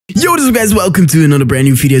Yo, what's up guys, welcome to another brand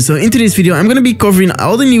new video. So in today's video I'm gonna be covering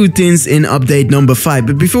all the new things in update number 5,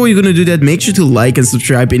 but before you're gonna do that, make sure to like and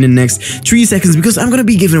subscribe in the next 3 seconds, because I'm gonna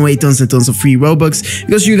be giving away tons and tons of free Robux,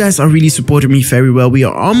 because you guys are really supporting me very well. We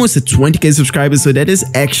are almost at 20k subscribers, so that is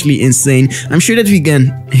actually insane. I'm sure that we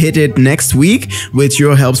can hit it next week with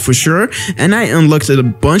your helps for sure, and I unlocked a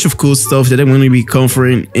bunch of cool stuff that I'm gonna be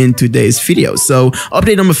covering in today's video. So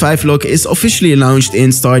update number 5 log is officially launched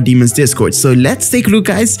in Star Demon's Discord, so let's take a look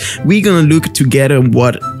guys. We're gonna look together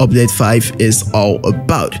what update 5 is all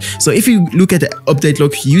about. So if you look at the update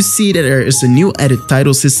log, you see that there is a new added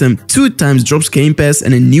title system, 2x drops game pass,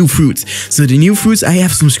 and a new fruit. So the new fruits, I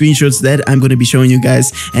have some screenshots that I'm gonna be showing you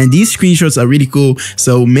guys, and these screenshots are really cool.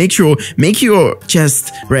 So make your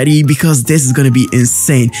chest ready, because this is gonna be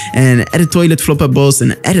insane. And added toilet flopper boss,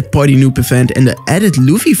 and added party noob event, and the added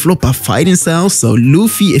Luffy flopper fighting style. So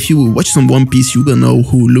Luffy, if you watch some One Piece, you will know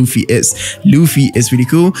who Luffy is. Luffy is really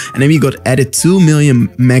cool. And then we got added 2 million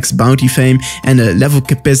max bounty fame, and the level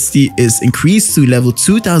capacity is increased to level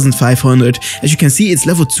 2500. As you can see, it's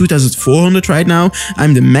level 2400 right now.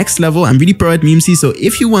 I'm the max level. I'm really pro at memesy, so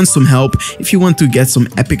if you want some help, if you want to get some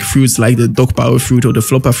epic fruits like the dog power fruit or the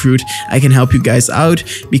flopper fruit, I can help you guys out,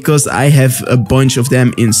 because I have a bunch of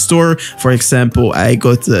them in store. For example, I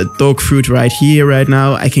got the dog fruit right here right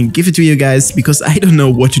now. I can give it to you guys because I don't know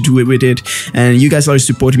what to do with it, and you guys are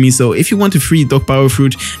supporting me. So if you want a free dog power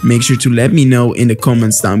fruit, make sure to let me know in the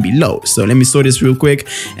comments down below. So let me sort this real quick,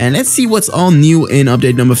 and let's see what's all new in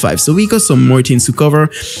update number 5. So we got some more things to cover.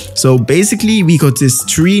 So basically we got these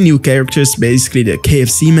 3 new characters, basically the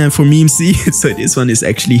KFC man for memesy. So this one is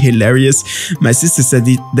actually hilarious. My sister said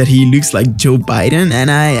that he looks like Joe Biden,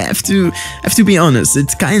 and I have to be honest,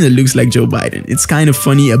 it kind of looks like Joe Biden. It's kind of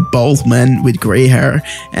funny, a bald man with gray hair,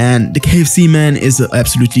 and the KFC man is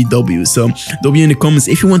absolutely W. So W in the comments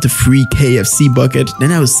if you want a free KFC bucket,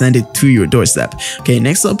 then I will send it to your doorstep. Okay,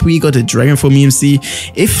 next up we got a dragon for memesy.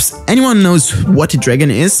 If anyone knows what the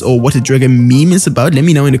dragon is or what the dragon meme is about, let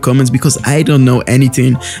me know in the comments, because I don't know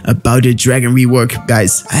anything about the dragon rework,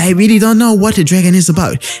 guys. I really don't know what the dragon is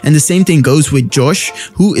about. And the same thing goes with Josh.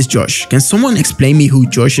 Who is Josh? Can someone explain me who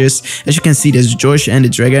Josh is? As you can see, there's Josh and the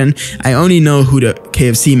dragon. I only know who the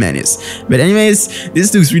KFC man is. But anyways,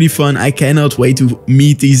 this looks really fun. I cannot wait to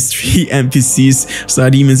meet these 3 NPCs. Star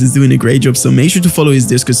Demons is doing a great job, so make sure to follow his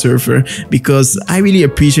Discord server, because I really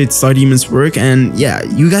appreciate Star Demon's work. And yeah,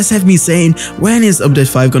 you guys have me saying, when is update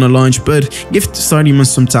 5 gonna launch? But give Star Demon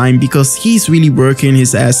some time, because he's really working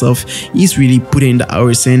his ass off. He's really putting the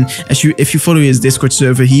hours in. If you follow his Discord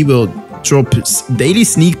server, he will drop daily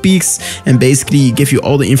sneak peeks and basically give you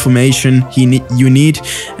all the information you need.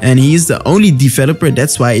 And he is the only developer.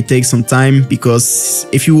 That's why it takes some time, because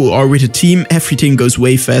if you are with a team, everything goes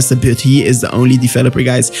way faster, but he is the only developer,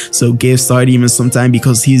 guys. So give Star Demon some time,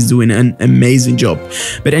 because he's doing an amazing job.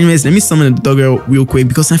 But anyways, let me summon the doggo real quick,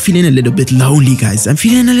 because I'm feeling a little bit lonely, guys. I'm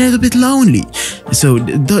feeling a little bit lonely. So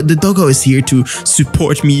the doggo is here to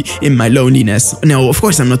support me in my loneliness. No, of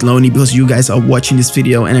course I'm not lonely, because you guys are watching this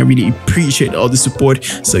video, and I really appreciate all the support.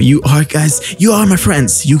 So you are, guys, you are my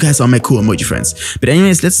friends. You guys are my cool emoji friends. But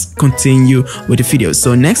anyways, let's continue with the video.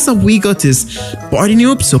 So next up we got this party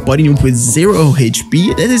noob. So party noob with 0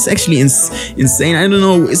 HP. That is actually insane. I don't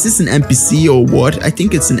know, is this an NPC or what? I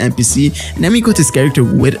think it's an NPC. And then we got this character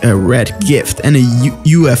with a red gift and a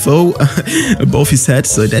UFO above his head.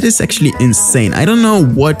 So that is actually insane. I don't know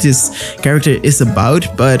what this character is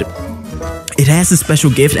about, but it has a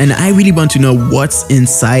special gift, and I really want to know what's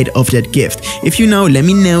inside of that gift. If you know, let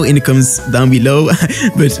me know in the comments down below.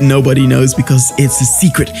 But nobody knows, because it's a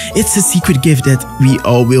secret. It's a secret gift that we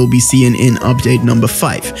all will be seeing in update number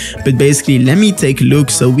 5. But basically, let me take a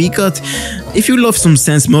look. So we got, if you love some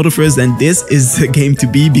Sans Multiverse, then this is the game to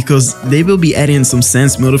be, because they will be adding some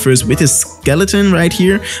Sans Multiverse with a skeleton right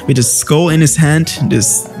here, with a skull in his hand.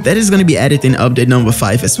 That is going to be added in update number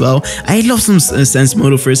 5 as well. I love some Sans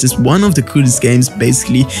Multiverse. It's one of the coolest games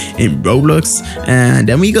basically in Roblox. And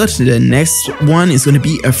then we got the next one is going to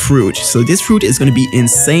be a fruit. So this fruit is going to be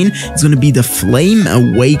insane. It's going to be the Flame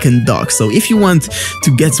Awakened Dog. So if you want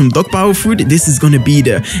to get some dog power fruit, this is going to be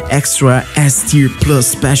the extra S tier plus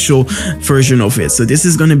special version of it. So this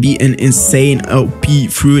is going to be an insane OP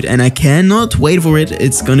fruit, and I cannot wait for it.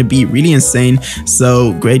 It's going to be really insane.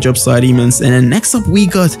 So great job, Star Demons. And then next up we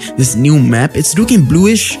got this new map. It's looking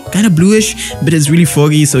bluish, kind of bluish, but it's really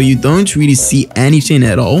foggy, so you don't really see anything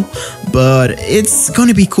at all. But it's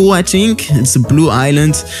gonna be cool, I think. It's a blue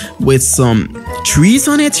island with some trees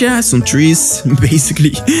on it. Yeah, some trees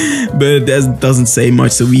basically, but that doesn't say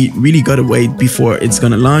much, so we really gotta wait before it's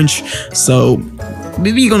gonna launch. So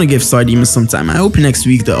we're gonna give Star Demons some time. I hope next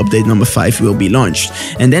week the update number 5 will be launched.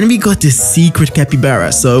 And then we got this secret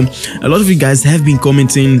capybara. So a lot of you guys have been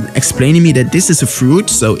commenting, explaining me that this is a fruit.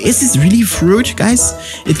 So is this really a fruit, guys?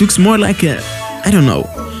 It looks more like a, I don't know,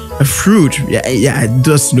 a fruit. Yeah, it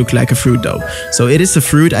does look like a fruit though. So it is a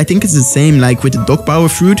fruit. I think it's the same like with the dog power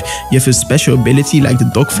fruit. You have a special ability like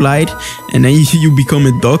the dog flight, and then you become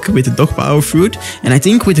a dog with the dog power fruit. And I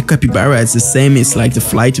think with the capybara it's the same. It's like the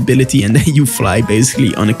flight ability, and then you fly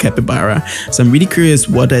basically on a capybara. So I'm really curious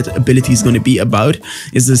what that ability is going to be about.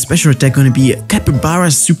 Is the special attack going to be a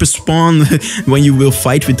capybara super spawn when you will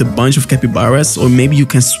fight with a bunch of capybaras, or maybe you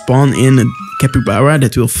can spawn in a capybara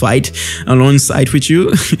that will fight alongside with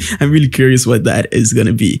you? I'm really curious what that is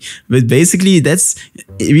gonna be. But basically that's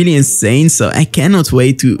really insane, so I cannot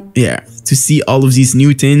wait to see all of these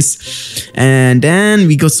new things. And then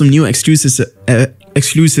we got some new exclusives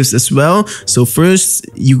as well. So first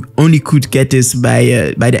you only could get this by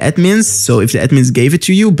the admins, so if the admins gave it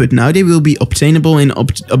to you, but now they will be obtainable in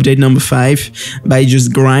update number 5 by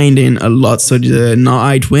just grinding a lot. So the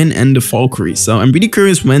Gnawed Win and the Valkyrie. So I'm really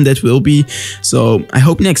curious when that will be, so I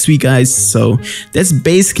hope next week, guys. So that's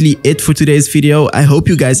basically it for today's video. I hope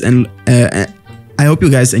you guys enjoyed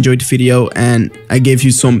the video and I gave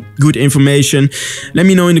you some good information. Let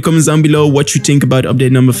me know in the comments down below what you think about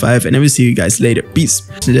update number 5, and I will see you guys later. Peace.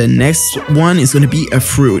 So the next one is going to be a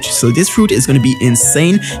fruit. So this fruit is going to be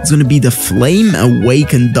insane. It's going to be the Flame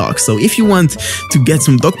Awakened Dog. So if you want to get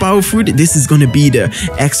some dog power fruit, this is going to be the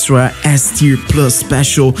extra S tier plus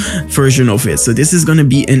special version of it. So this is going to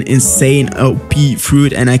be an insane OP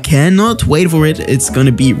fruit and I cannot wait for it. It's going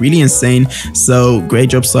to be really insane. So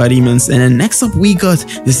great job, Star Demons. And then next up we got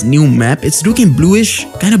this new map. It's looking bluish,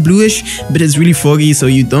 kind of bluish, but it's really foggy, so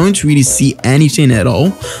you don't really see anything at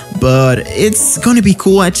all. But it's gonna be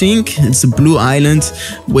cool, I think. It's a blue island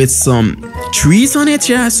with some trees on it.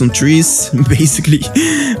 Yeah, some trees basically,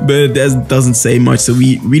 but that doesn't say much, so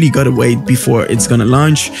we really gotta wait before it's gonna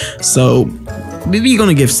launch. So we're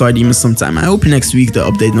gonna give Star Demons some time. I hope next week the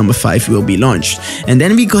update number 5 will be launched. And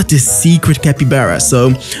then we got this secret capybara.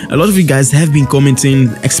 So a lot of you guys have been commenting,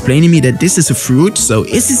 explaining me that this is a fruit. So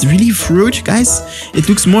is this really a fruit, guys? It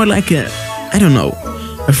looks more like a, I don't know,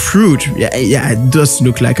 a fruit. Yeah, it does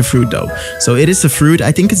look like a fruit though. So it is a fruit.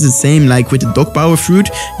 I think it's the same like with the dog power fruit.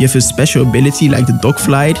 You have a special ability like the dog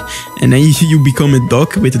flight, and then you become a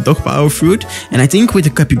dog with the dog power fruit. And I think with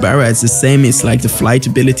the capybara it's the same. It's like the flight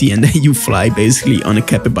ability, and then you fly basically on a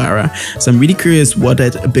capybara. So I'm really curious what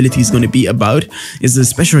that ability is going to be about. Is the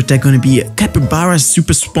special attack going to be a capybara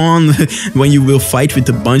super spawn when you will fight with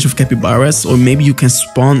a bunch of capybaras, or maybe you can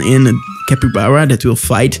spawn in a capybara that will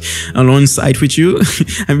fight alongside with you?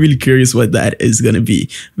 I'm really curious what that is gonna be.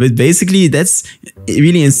 But basically that's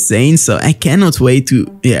really insane, so I cannot wait to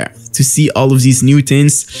see all of these new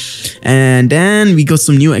things. And then we got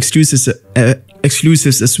some new exclusives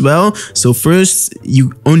as well. So first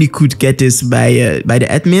you only could get this by the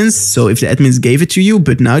admins, so if the admins gave it to you,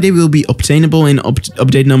 but now they will be obtainable in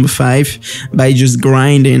update number 5 by just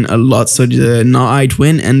grinding a lot. So the Gnawed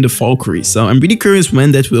Win and the Valkyrie. So I'm really curious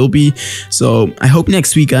when that will be, so I hope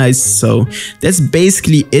next week, guys. So that's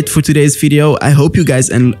basically it for today's video. I hope you guys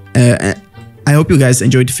enjoyed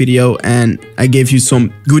the video and I gave you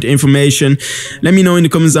some good information. Let me know in the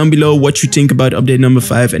comments down below what you think about update number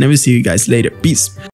 5, and I will see you guys later. Peace.